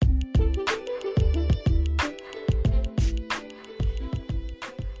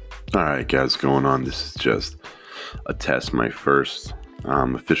All right, guys, going on. This is just a test, my first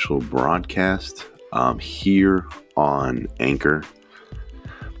official broadcast here on Anchor.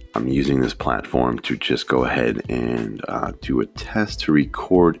 I'm using this platform to just go ahead and do a test to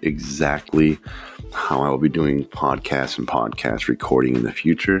record exactly how I'll be doing podcasts and podcast recording in the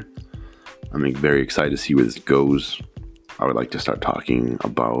future. I'm very excited to see where this goes. I would like to start talking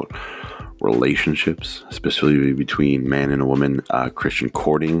about relationships, specifically between man and a woman, Christian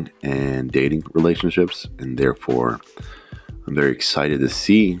courting and dating relationships, and therefore I'm very excited to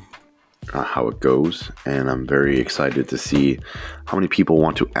see how it goes, and I'm very excited to see how many people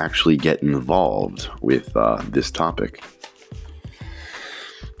want to actually get involved with this topic.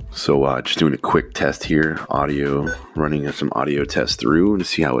 So just doing a quick test here, running some audio tests through to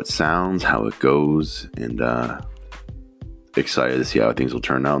see how it sounds, how it goes, and excited to see how things will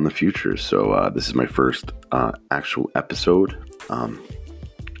turn out in the future. So this is my first actual episode.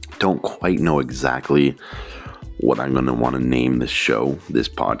 Don't quite know exactly what I'm going to want to name this show, this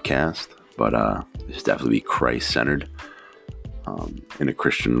podcast, but it's definitely Christ-centered in a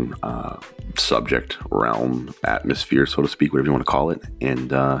Christian subject realm, atmosphere, so to speak, whatever you want to call it,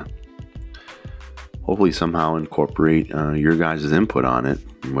 and hopefully somehow incorporate your guys' input on it,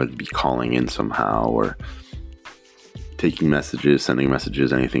 whether it be calling in somehow or taking messages, sending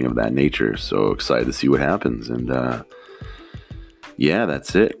messages, anything of that nature. So excited to see what happens. And yeah,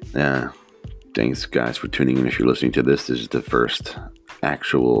 that's it. Thanks, guys, for tuning in. If you're listening to this, this is the first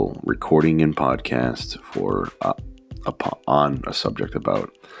actual recording and podcast for on a subject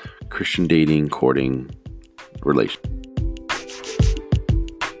about Christian dating, courting, relations.